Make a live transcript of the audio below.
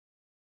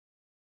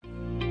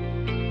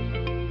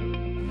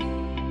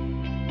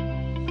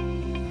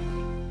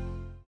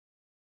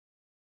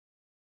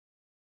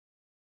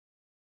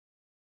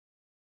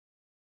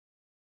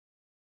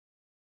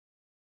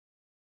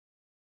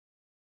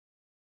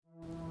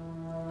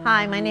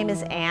Hi, my name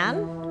is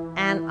Anne,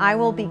 and I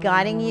will be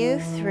guiding you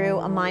through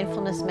a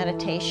mindfulness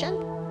meditation.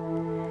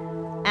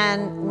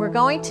 And we're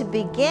going to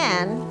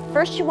begin.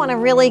 First, you want to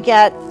really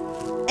get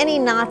any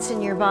knots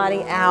in your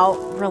body out,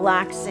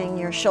 relaxing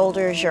your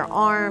shoulders, your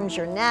arms,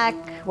 your neck,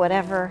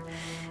 whatever,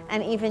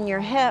 and even your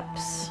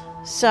hips.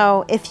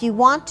 So if you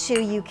want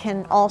to, you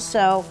can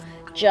also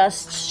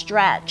just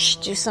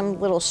stretch, do some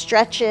little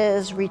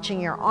stretches,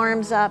 reaching your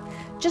arms up,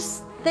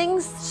 just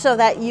things so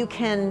that you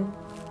can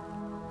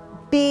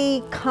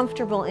be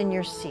comfortable in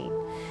your seat.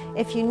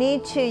 If you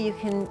need to, you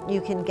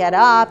can get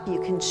up,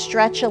 you can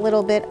stretch a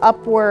little bit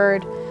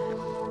upward,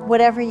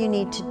 whatever you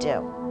need to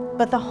do.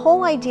 But the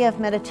whole idea of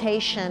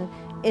meditation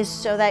is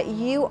so that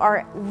you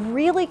are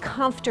really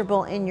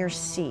comfortable in your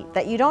seat,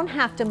 that you don't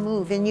have to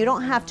move and you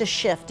don't have to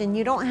shift and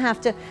you don't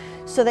have to,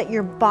 so that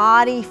your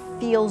body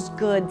feels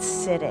good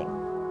sitting.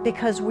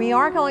 Because we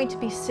are going to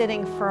be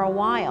sitting for a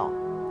while.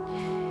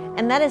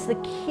 And that is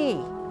the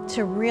key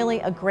to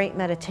really a great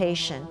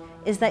meditation,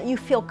 is that you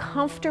feel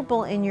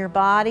comfortable in your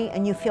body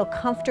and you feel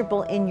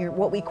comfortable in your,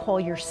 what we call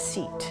your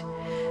seat.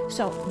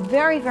 So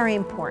very, very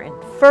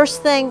important.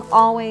 First thing,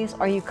 always,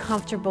 are you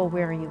comfortable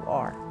where you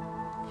are?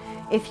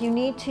 If you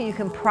need to, you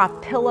can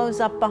prop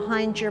pillows up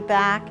behind your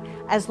back,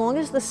 as long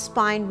as the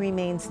spine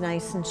remains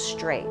nice and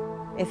straight.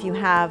 If you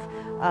have,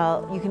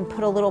 you can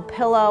put a little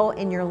pillow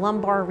in your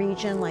lumbar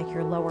region, like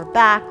your lower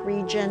back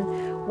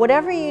region,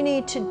 whatever you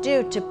need to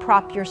do to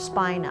prop your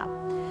spine up.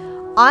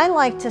 I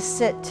like to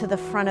sit to the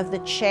front of the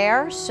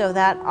chair so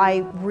that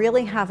I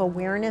really have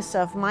awareness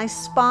of my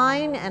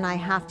spine, and I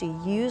have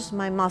to use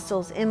my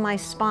muscles in my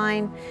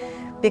spine,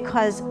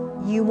 because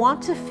you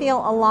want to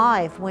feel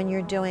alive when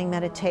you're doing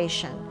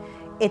meditation.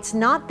 It's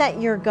not that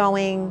you're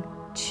going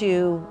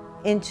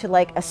into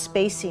like a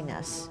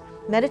spaciness.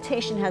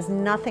 Meditation has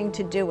nothing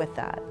to do with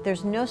that.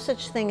 There's no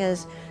such thing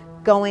as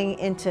going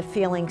into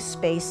feeling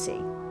spacey.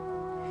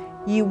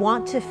 You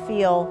want to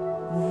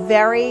feel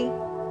very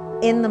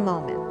in the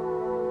moment,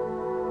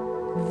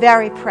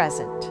 very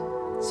present.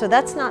 So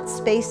that's not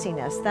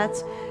spaciness.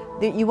 That's,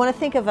 you want to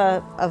think of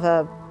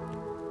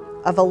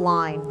a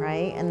line,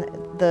 right? And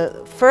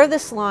the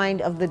furthest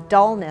line of the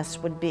dullness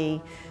would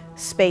be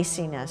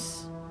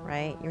spaciness,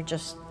 right? You're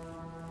just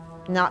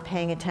not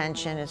paying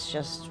attention. It's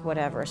just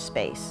whatever,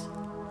 space.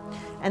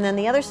 And then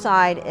the other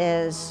side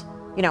is,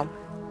 you know,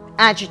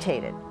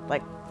 agitated,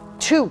 like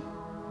too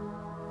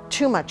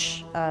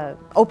much,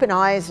 open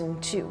eyes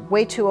and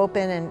way too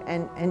open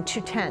and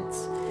too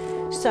tense.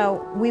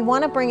 So we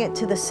want to bring it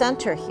to the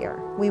center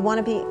here. We want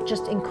to be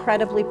just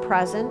incredibly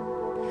present,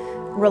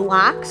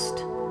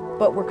 relaxed,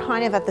 but we're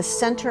kind of at the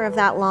center of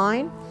that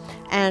line,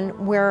 and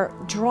we're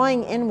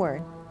drawing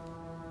inward.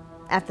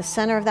 At the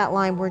center of that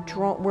line,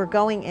 we're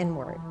going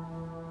inward.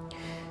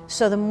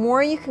 So the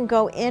more you can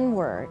go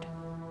inward,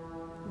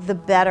 the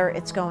better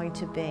it's going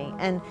to be.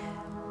 And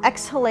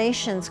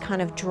exhalations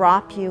kind of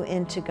drop you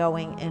into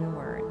going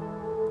inward.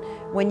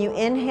 When you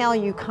inhale,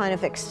 you kind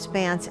of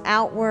expand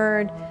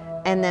outward.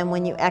 And then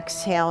when you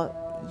exhale,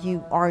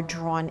 you are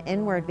drawn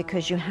inward,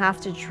 because you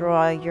have to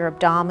draw your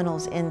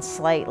abdominals in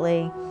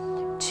slightly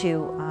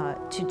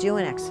to do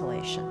an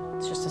exhalation.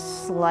 It's just a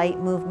slight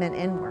movement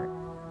inward.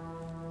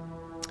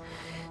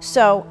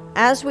 So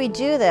as we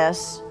do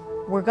this,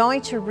 we're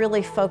going to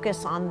really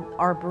focus on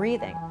our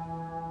breathing.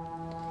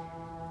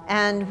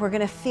 And we're going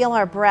to feel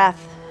our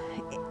breath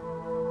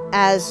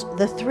as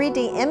the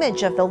 3D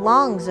image of the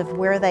lungs, of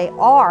where they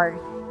are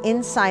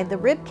inside the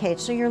rib cage.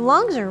 So your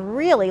lungs are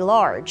really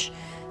large.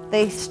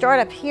 They start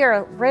up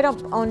here, right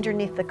up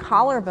underneath the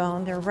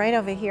collarbone. They're right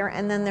over here,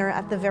 and then they're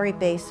at the very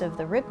base of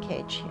the rib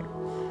cage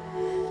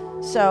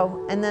here.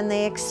 So, and then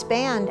they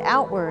expand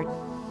outward.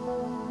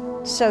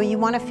 So you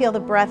want to feel the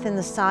breath in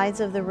the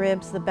sides of the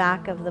ribs, the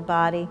back of the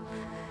body,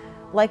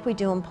 like we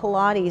do in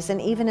Pilates,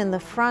 and even in the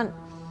front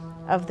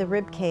of the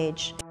rib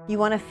cage. You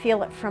want to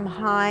feel it from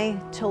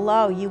high to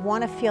low. You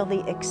want to feel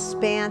the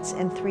expanse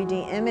and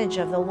 3D image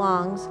of the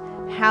lungs,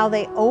 how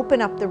they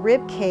open up the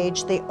rib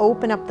cage, they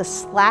open up the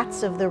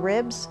slats of the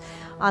ribs.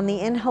 On the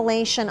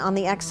inhalation, on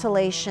the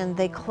exhalation,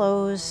 they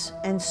close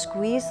and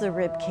squeeze the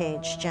rib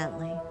cage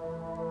gently.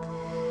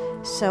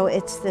 So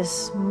it's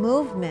this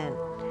movement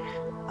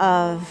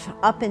of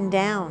up and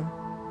down,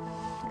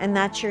 and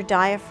that's your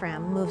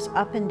diaphragm, moves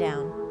up and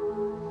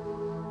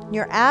down.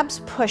 Your abs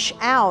push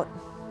out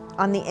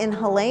on the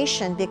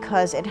inhalation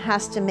because it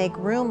has to make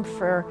room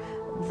for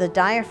the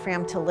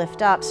diaphragm to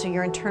lift up, so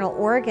your internal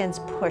organs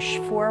push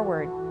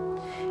forward.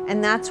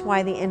 And that's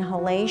why the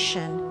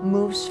inhalation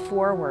moves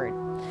forward,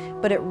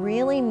 but it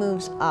really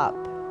moves up.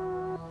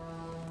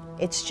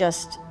 It's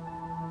just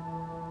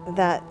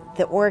that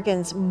the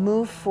organs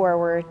move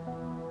forward,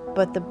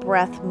 but the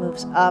breath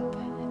moves up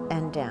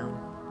and down.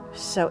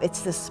 So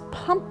it's this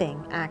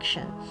pumping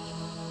action.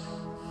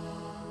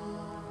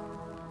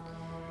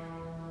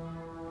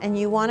 And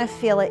you want to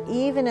feel it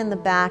even in the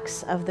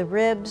backs of the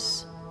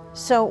ribs.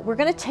 So we're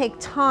going to take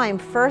time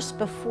first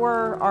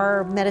before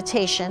our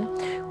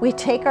meditation. We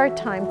take our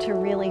time to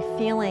really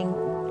feeling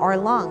our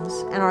lungs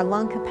and our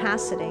lung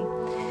capacity.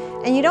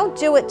 And you don't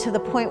do it to the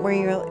point where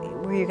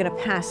where you're going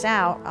to pass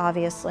out,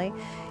 obviously.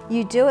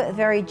 You do it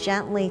very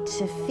gently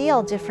to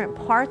feel different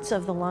parts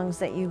of the lungs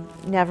that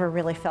you've never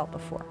really felt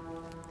before.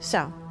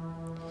 So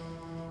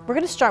we're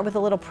going to start with a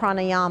little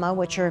pranayama,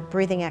 which are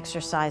breathing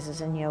exercises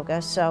in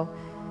yoga. So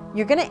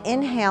you're going to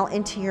inhale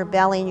into your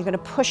belly, and you're going to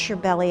push your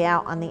belly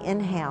out on the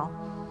inhale.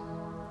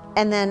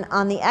 And then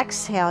on the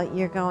exhale,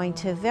 you're going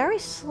to very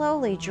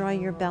slowly draw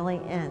your belly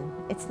in.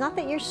 It's not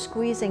that you're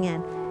squeezing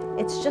in.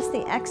 It's just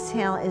the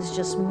exhale is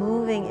just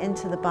moving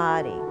into the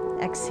body,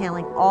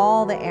 exhaling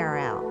all the air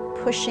out,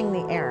 pushing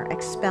the air,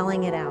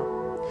 expelling it out.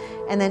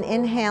 And then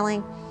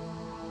inhaling,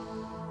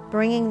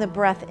 bringing the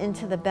breath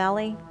into the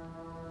belly,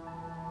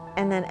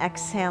 and then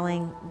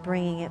exhaling,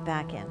 bringing it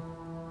back in.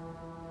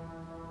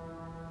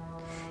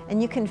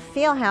 And you can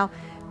feel how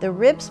the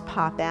ribs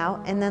pop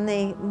out and then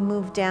they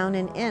move down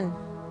and in.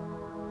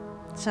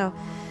 So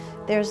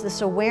there's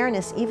this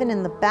awareness even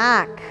in the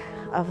back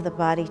of the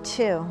body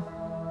too.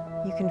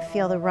 You can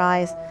feel the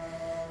rise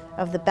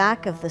of the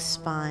back of the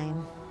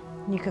spine.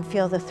 You can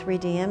feel the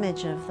 3D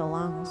image of the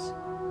lungs.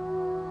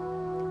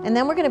 And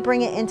then we're going to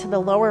bring it into the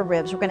lower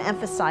ribs. We're going to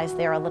emphasize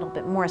there a little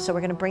bit more. So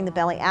we're going to bring the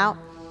belly out.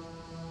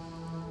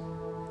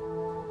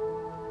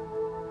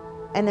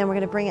 And then we're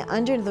going to bring it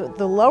under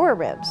the lower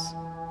ribs,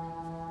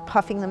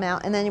 puffing them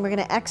out. And then we're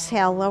going to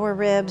exhale lower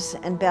ribs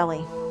and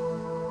belly.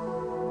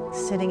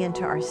 Sitting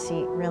into our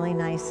seat, really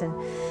nice and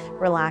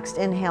relaxed.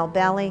 Inhale,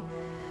 belly,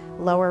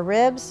 lower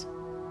ribs,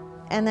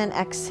 and then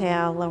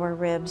exhale, lower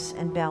ribs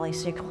and belly.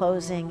 So you're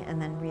closing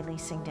and then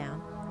releasing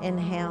down.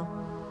 Inhale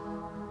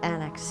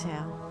and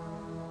exhale.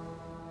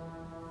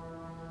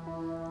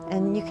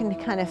 And you can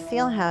kind of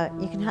feel how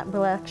you can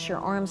relax your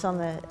arms on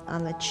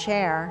the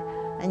chair,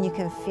 and you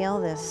can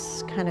feel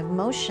this kind of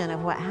motion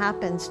of what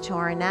happens to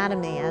our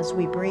anatomy as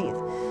we breathe.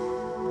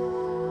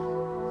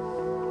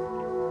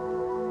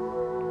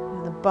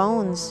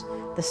 Bones,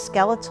 the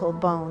skeletal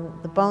bone,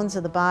 the bones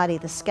of the body,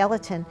 the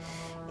skeleton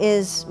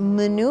is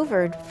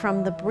maneuvered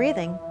from the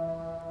breathing.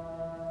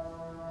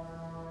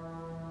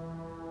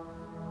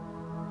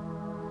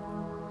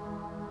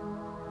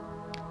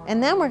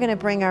 And then we're going to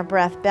bring our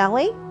breath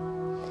belly,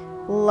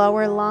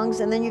 lower lungs,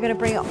 and then you're going to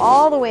bring it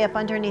all the way up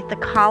underneath the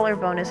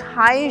collarbone, as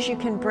high as you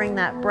can bring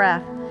that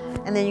breath.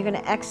 And then you're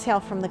going to exhale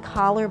from the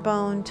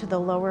collarbone to the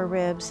lower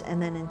ribs and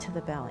then into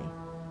the belly.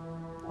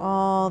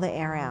 All the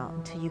air out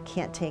until you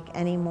can't take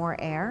any more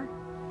air.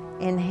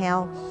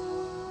 Inhale,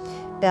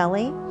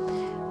 belly,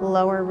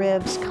 lower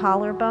ribs,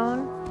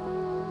 collarbone.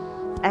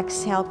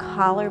 Exhale,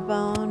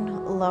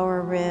 collarbone,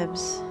 lower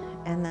ribs,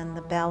 and then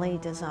the belly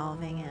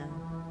dissolving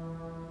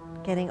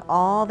in. Getting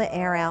all the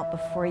air out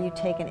before you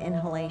take an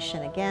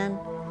inhalation again.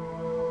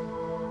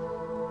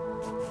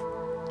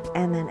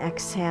 And then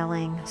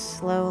exhaling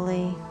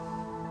slowly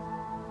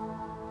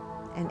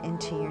and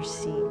into your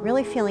seat.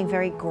 Really feeling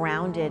very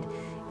grounded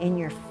in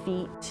your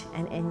feet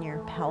and in your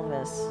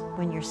pelvis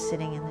when you're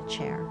sitting in the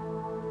chair.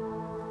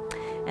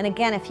 And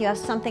again, if you have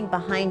something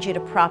behind you to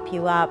prop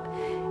you up,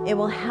 it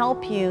will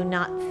help you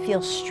not feel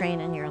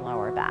strain in your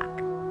lower back.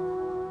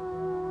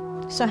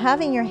 So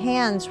having your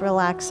hands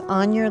relax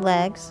on your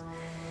legs,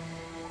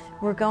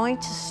 we're going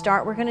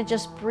to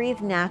just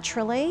breathe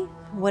naturally.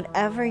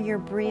 Whatever your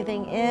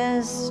breathing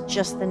is,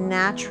 just the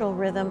natural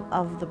rhythm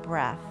of the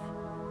breath,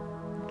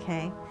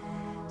 okay?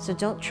 So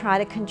don't try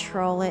to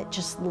control it,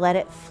 just let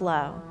it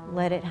flow,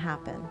 let it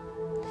happen.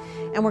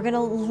 And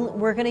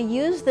we're gonna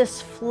use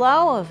this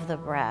flow of the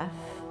breath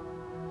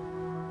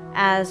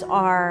as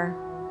our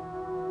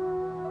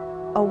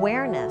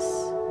awareness.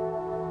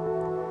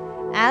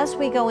 As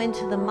we go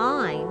into the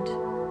mind,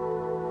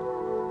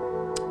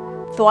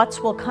 thoughts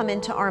will come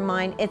into our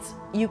mind.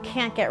 You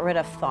can't get rid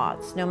of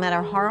thoughts. No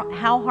matter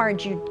how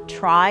hard you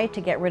try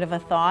to get rid of a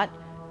thought,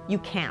 you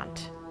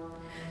can't.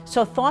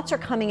 So thoughts are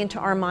coming into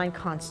our mind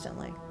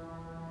constantly.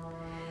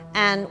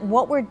 And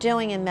what we're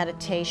doing in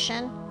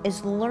meditation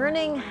is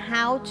learning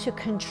how to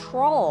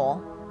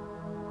control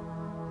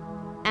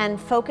and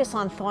focus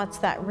on thoughts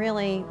that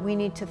really we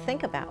need to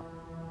think about.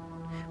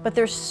 But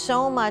there's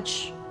so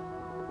much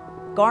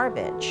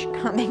garbage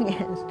coming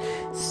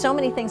in, so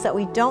many things that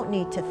we don't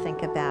need to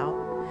think about.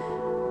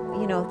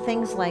 You know,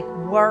 things like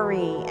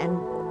worry, and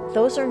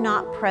those are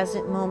not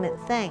present moment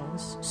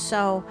things.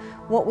 So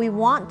what we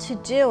want to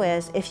do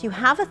is, if you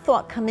have a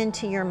thought come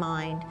into your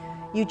mind,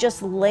 you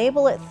just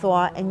label it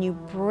thought and you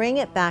bring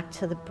it back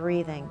to the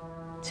breathing,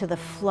 to the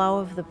flow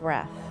of the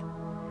breath.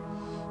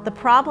 The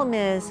problem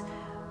is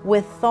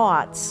with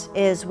thoughts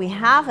is we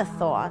have a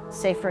thought,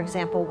 say for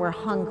example, we're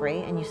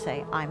hungry, and you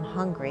say, I'm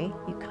hungry.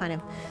 You kind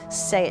of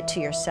say it to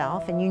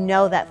yourself and you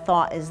know that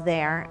thought is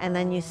there, and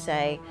then you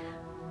say,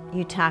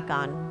 you tack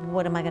on,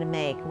 what am I going to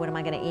make? What am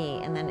I going to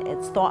eat? And then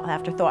it's thought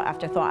after thought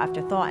after thought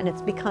after thought, and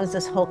it becomes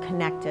this whole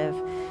connective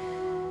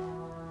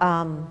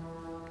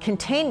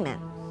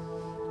containment.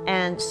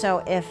 And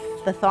so if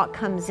the thought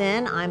comes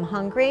in, I'm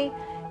hungry,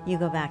 you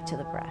go back to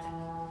the breath.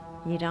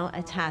 You don't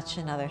attach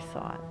another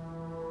thought.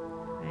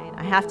 Right?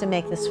 I have to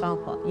make this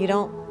phone call.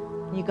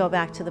 You go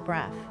back to the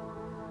breath.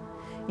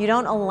 You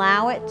don't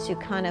allow it to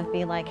kind of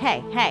be like,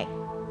 hey,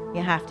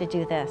 you have to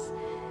do this.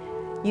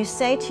 You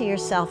say to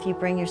yourself, you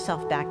bring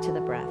yourself back to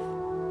the breath.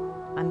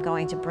 I'm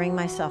going to bring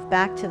myself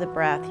back to the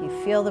breath. You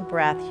feel the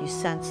breath, you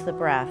sense the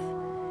breath,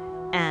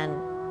 and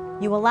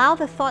you allow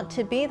the thought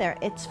to be there.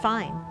 It's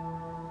fine,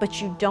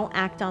 but you don't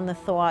act on the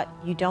thought.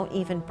 You don't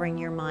even bring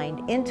your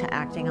mind into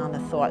acting on the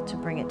thought to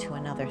bring it to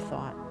another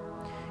thought.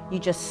 You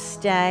just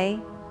stay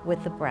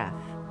with the breath.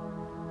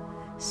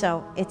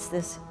 So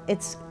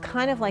it's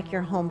kind of like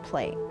your home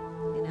plate.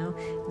 You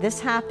know, this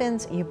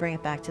happens, you bring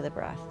it back to the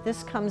breath.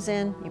 This comes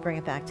in, you bring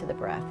it back to the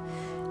breath.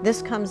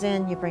 This comes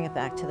in, you bring it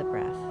back to the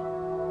breath.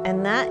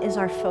 And that is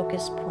our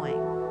focus point.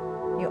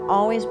 You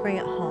always bring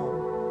it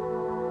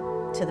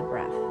home to the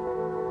breath.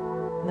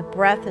 And the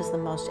breath is the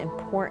most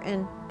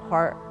important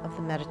part of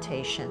the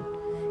meditation.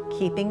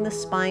 Keeping the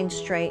spine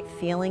straight,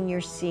 feeling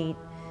your seat,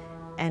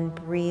 and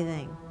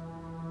breathing.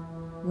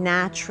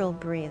 Natural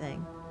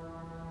breathing.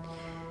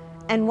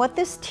 And what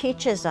this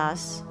teaches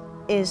us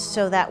is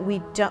so that we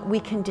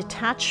can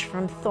detach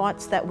from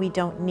thoughts that we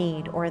don't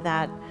need or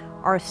that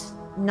are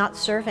not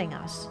serving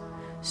us.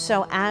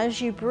 So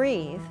as you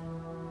breathe,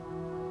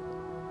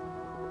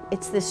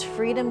 it's this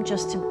freedom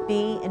just to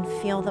be and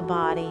feel the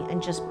body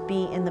and just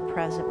be in the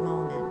present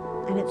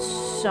moment. And it's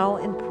so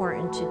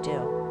important to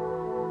do.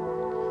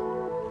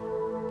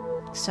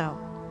 So,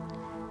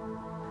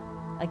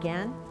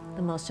 again,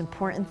 the most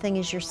important thing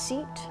is your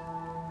seat.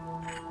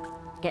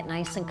 Get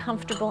nice and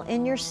comfortable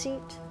in your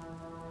seat.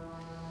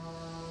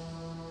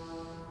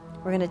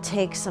 We're going to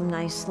take some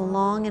nice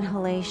long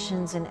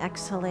inhalations and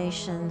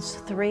exhalations,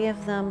 3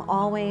 of them,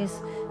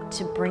 always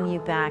to bring you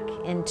back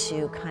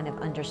into kind of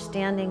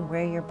understanding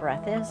where your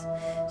breath is.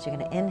 So you're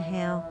going to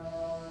inhale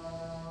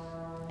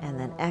and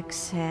then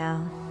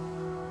exhale,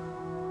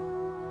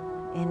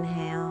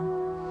 inhale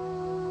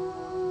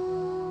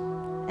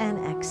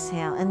and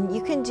exhale. And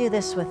you can do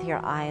this with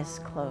your eyes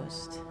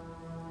closed.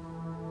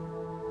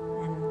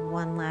 And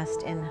one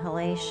last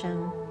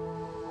inhalation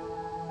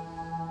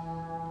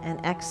and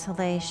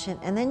exhalation,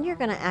 and then you're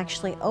going to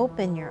actually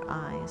open your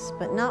eyes,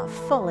 but not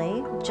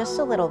fully, just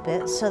a little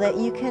bit, so that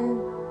you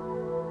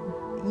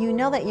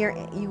know that you're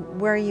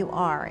where you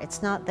are.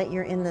 It's not that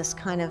you're in this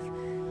kind of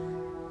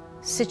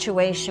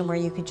situation where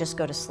you could just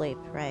go to sleep,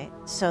 right?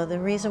 So the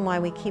reason why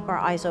we keep our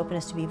eyes open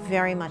is to be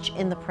very much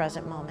in the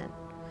present moment.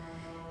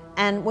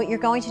 And what you're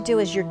going to do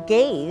is your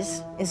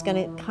gaze is going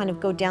to kind of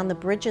go down the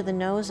bridge of the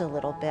nose a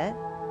little bit,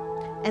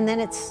 and then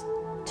it's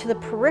to the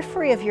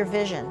periphery of your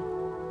vision.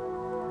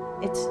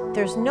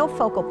 There's no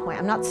focal point.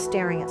 I'm not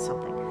staring at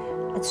something.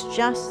 It's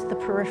just the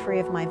periphery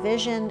of my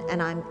vision,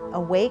 and I'm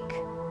awake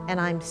and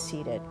I'm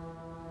seated.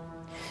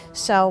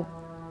 So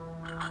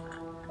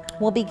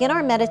we'll begin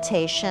our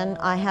meditation.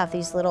 I have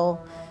these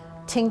little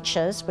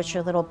tinctures, which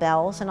are little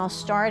bells, and I'll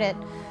start it.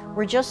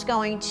 We're just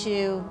going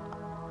to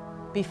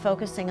be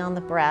focusing on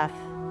the breath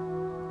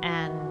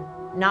and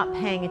not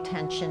paying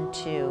attention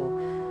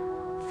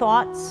to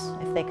thoughts.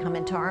 If they come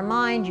into our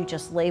mind, you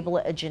just label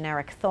it a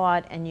generic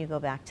thought and you go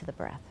back to the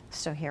breath.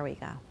 So here we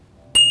go.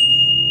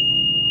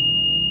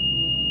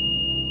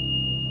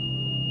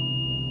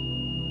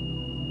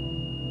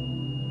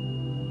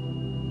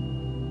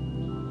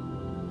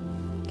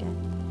 Good.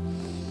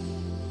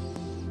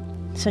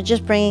 So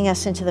just bringing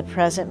us into the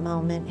present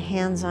moment,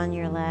 hands on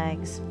your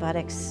legs,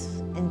 buttocks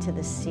into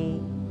the seat,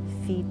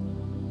 feet.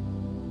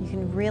 You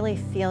can really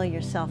feel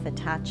yourself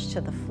attached to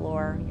the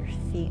floor, your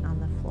feet on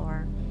the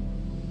floor.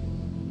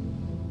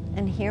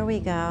 And here we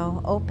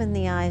go. Open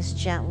the eyes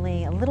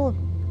gently, a little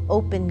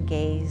open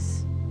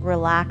gaze,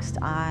 relaxed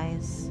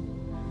eyes,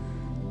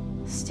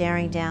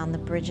 staring down the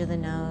bridge of the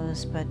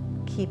nose, but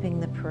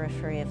keeping the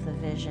periphery of the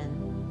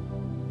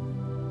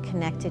vision.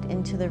 Connected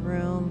into the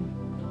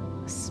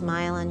room, a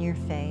smile on your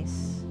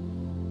face.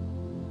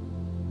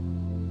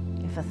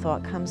 If a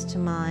thought comes to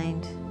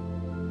mind,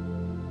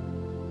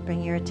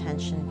 bring your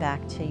attention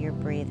back to your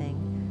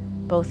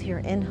breathing, both your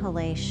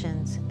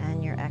inhalations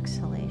and your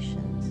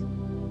exhalations.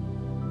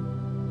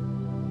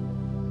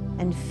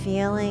 And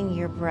feeling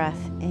your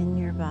breath in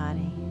your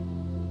body.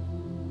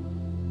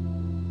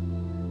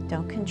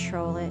 Don't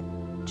control it,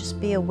 just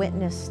be a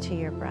witness to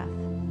your breath.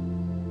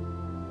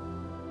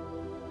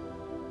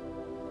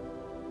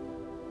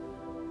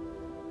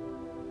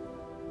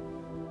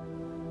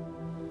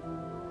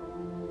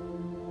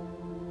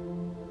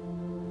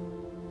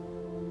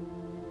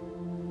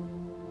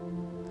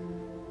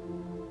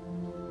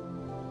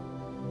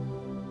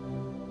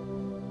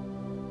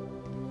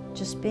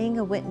 Just being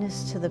a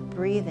witness to the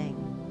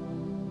breathing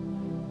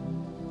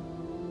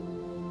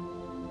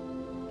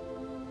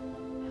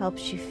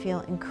helps you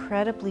feel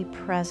incredibly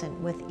present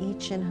with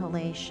each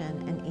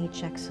inhalation and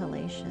each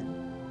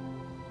exhalation.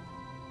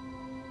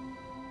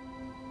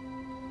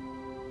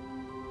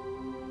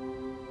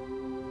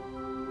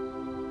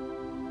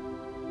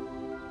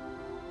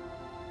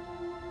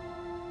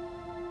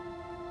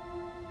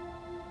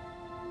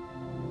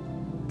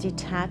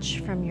 Detach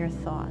from your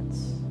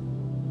thoughts.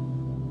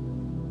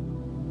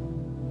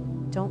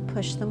 Don't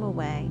push them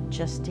away,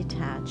 just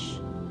detach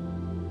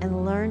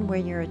and learn where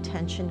your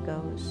attention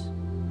goes.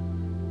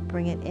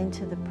 Bring it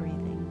into the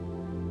breathing,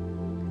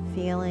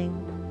 feeling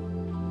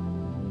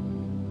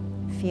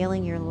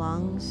feeling your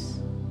lungs,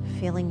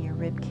 feeling your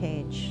rib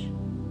cage,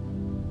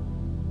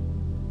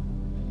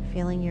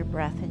 feeling your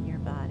breath in your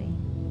body,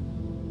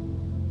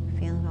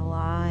 feeling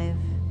alive.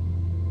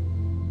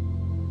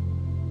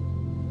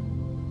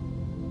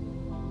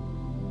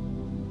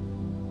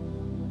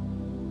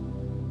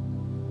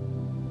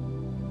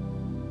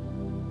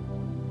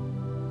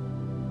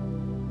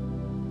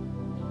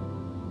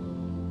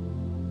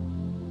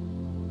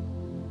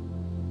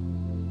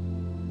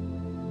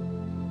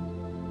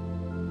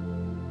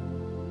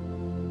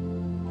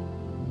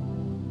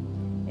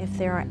 If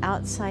there are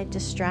outside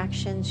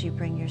distractions, you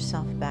bring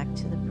yourself back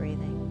to the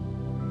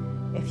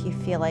breathing. If you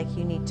feel like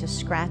you need to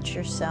scratch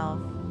yourself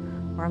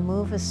or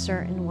move a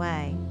certain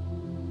way,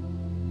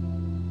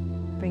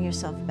 bring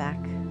yourself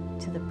back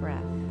to the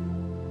breath.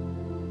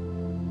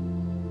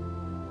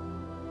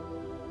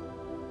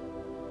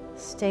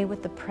 Stay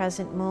with the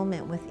present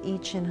moment with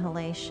each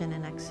inhalation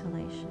and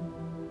exhalation.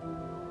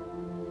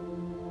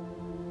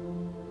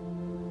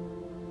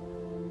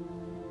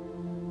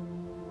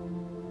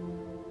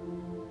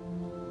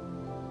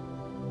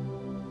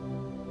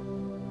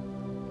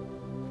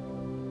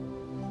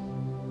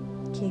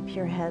 Keep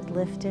your head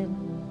lifted,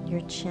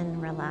 your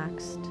chin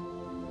relaxed,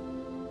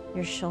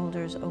 your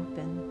shoulders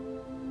open.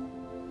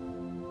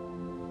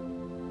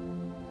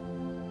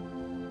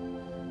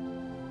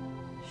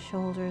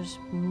 Shoulders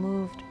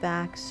moved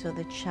back so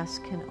the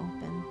chest can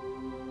open.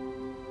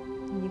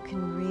 And you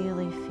can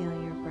really feel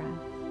your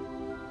breath.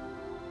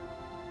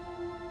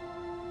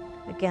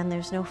 Again,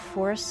 there's no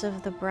force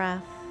of the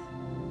breath.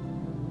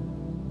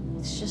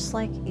 It's just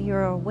like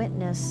you're a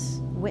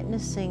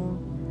witnessing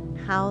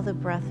how the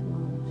breath moves.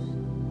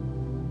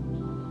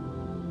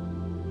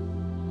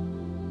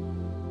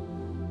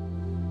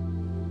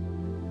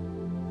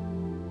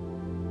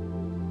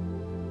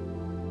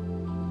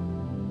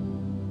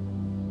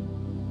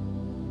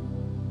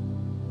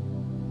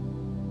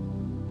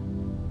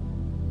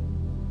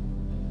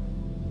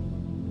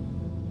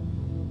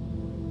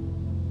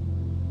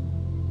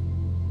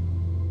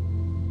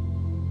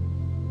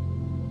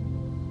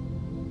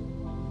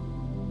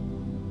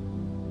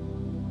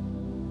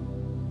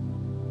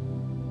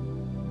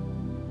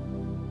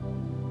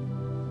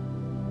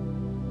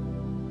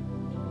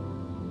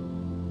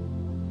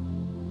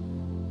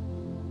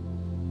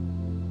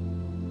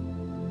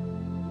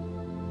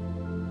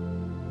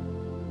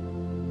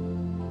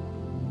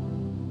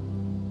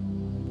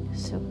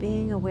 So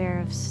being aware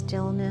of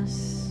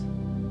stillness,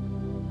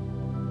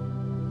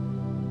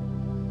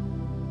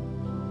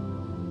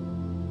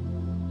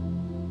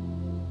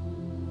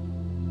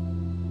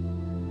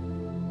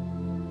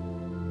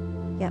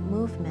 yet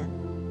movement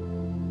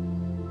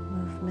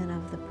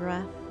of the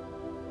breath.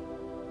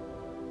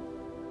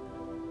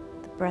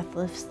 The breath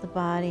lifts the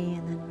body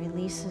and then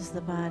releases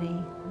the body,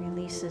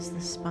 releases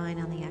the spine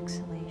on the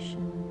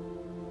exhalation,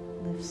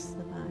 lifts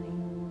the body.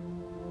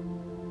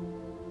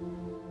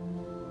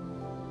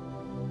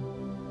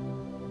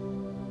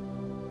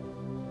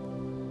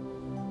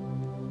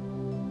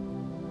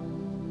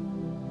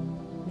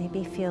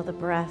 Maybe feel the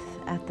breath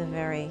at the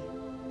very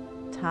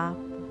top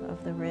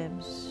of the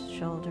ribs,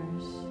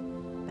 shoulders,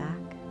 back.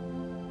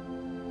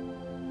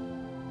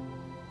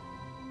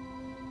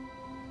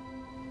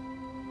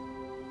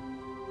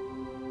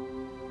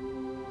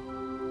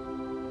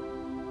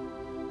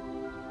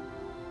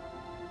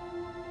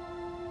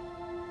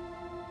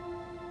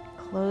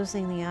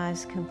 Closing the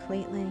eyes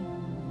completely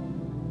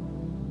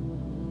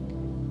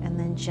and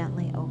then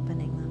gently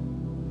opening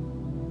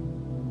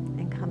them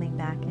and coming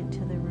back into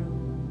the room.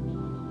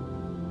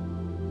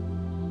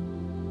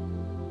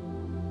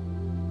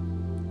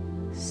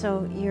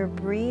 So you're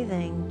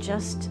breathing,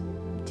 just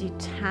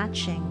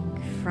detaching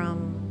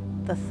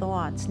from the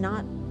thoughts,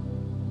 not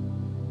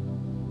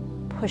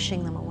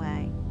pushing them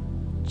away,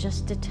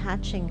 just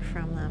detaching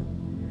from them,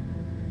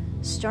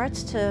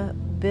 starts to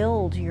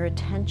build your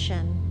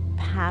attention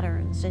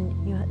patterns,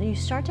 and you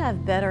start to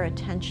have better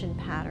attention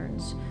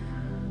patterns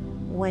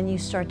when you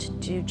start to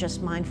do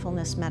just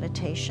mindfulness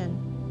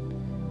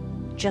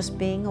meditation, just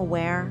being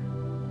aware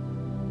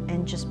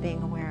and just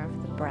being aware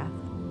of the breath.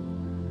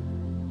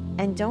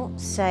 And don't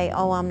say,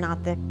 oh, I'm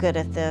not that good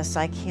at this,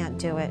 I can't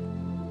do it.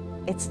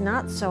 It's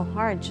not so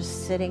hard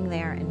just sitting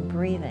there and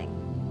breathing.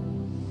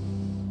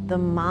 The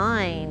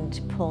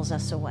mind pulls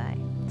us away.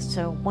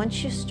 So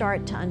once you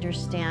start to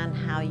understand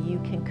how you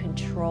can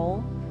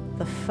control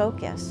the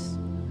focus,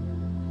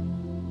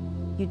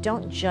 you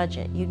don't judge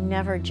it. You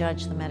never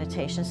judge the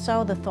meditation.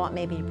 So the thought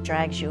maybe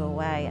drags you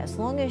away. As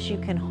long as you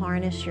can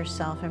harness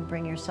yourself and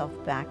bring yourself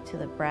back to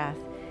the breath,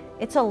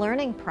 it's a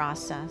learning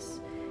process.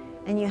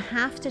 And you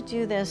have to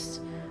do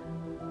this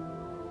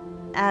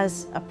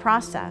as a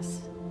process.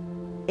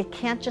 It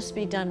can't just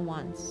be done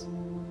once.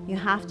 You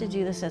have to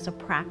do this as a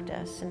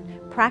practice.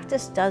 And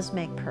practice does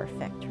make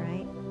perfect,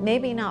 right?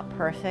 Maybe not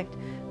perfect,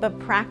 but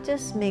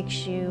practice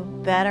makes you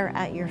better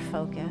at your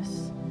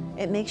focus.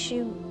 It makes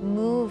you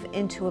move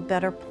into a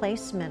better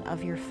placement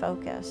of your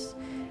focus.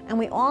 And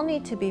we all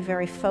need to be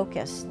very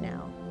focused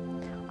now,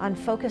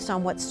 focus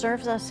on what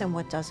serves us and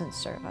what doesn't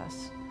serve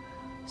us.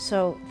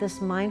 So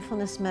this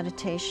mindfulness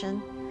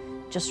meditation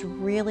just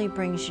really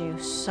brings you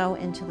so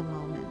into the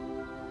moment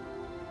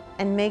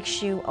and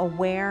makes you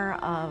aware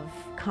of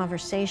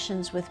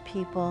conversations with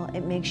people.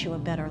 It makes you a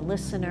better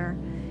listener.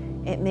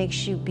 It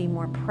makes you be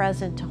more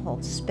present to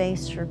hold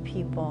space for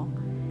people.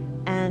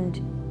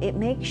 And it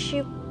makes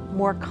you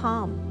more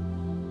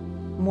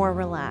calm, more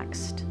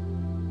relaxed.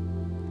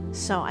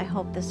 So I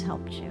hope this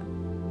helped you.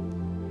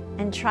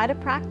 And try to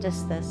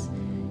practice this.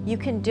 You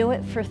can do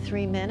it for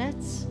 3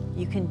 minutes.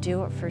 You can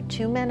do it for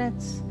 2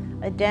 minutes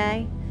a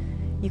day.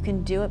 You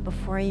can do it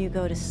before you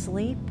go to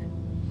sleep.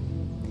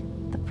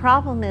 The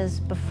problem is,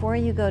 before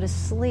you go to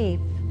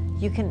sleep,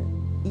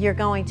 you're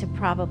going to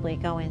probably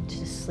go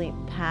into sleep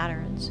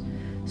patterns.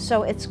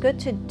 So it's good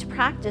to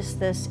practice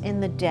this in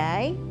the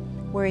day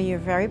where you're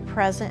very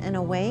present and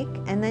awake,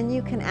 and then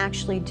you can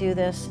actually do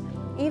this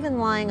even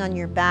lying on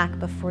your back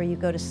before you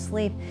go to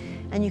sleep,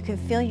 and you can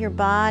feel your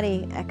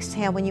body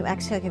exhale. When you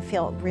exhale, you can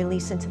feel it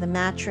release into the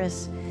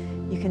mattress.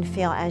 You can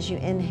feel as you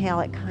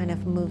inhale, it kind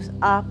of moves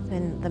up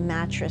and the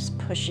mattress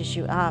pushes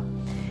you up.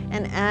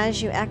 And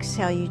as you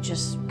exhale, you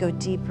just go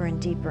deeper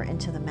and deeper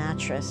into the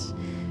mattress,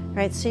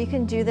 right? So you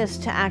can do this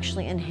to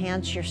actually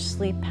enhance your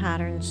sleep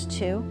patterns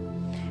too,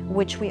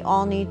 which we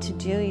all need to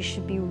do. You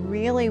should be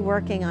really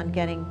working on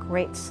getting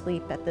great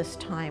sleep at this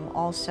time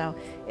also.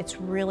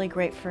 It's really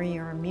great for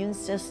your immune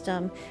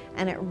system,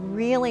 and it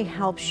really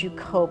helps you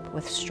cope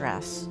with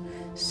stress.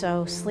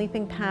 So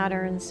sleeping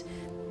patterns,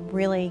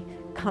 really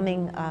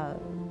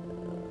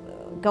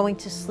going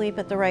to sleep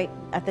at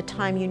the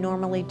time you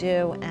normally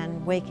do,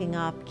 and waking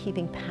up,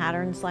 keeping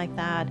patterns like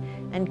that,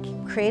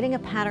 and creating a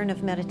pattern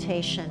of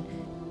meditation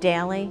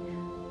daily,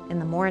 in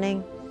the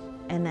morning,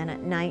 and then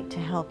at night to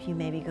help you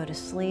maybe go to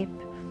sleep.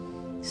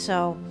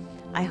 So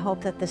I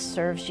hope that this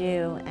serves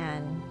you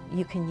and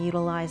you can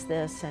utilize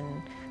this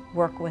and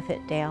work with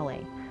it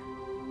daily,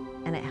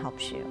 and it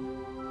helps you.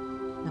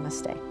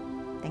 Namaste.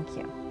 Thank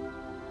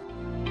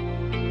you.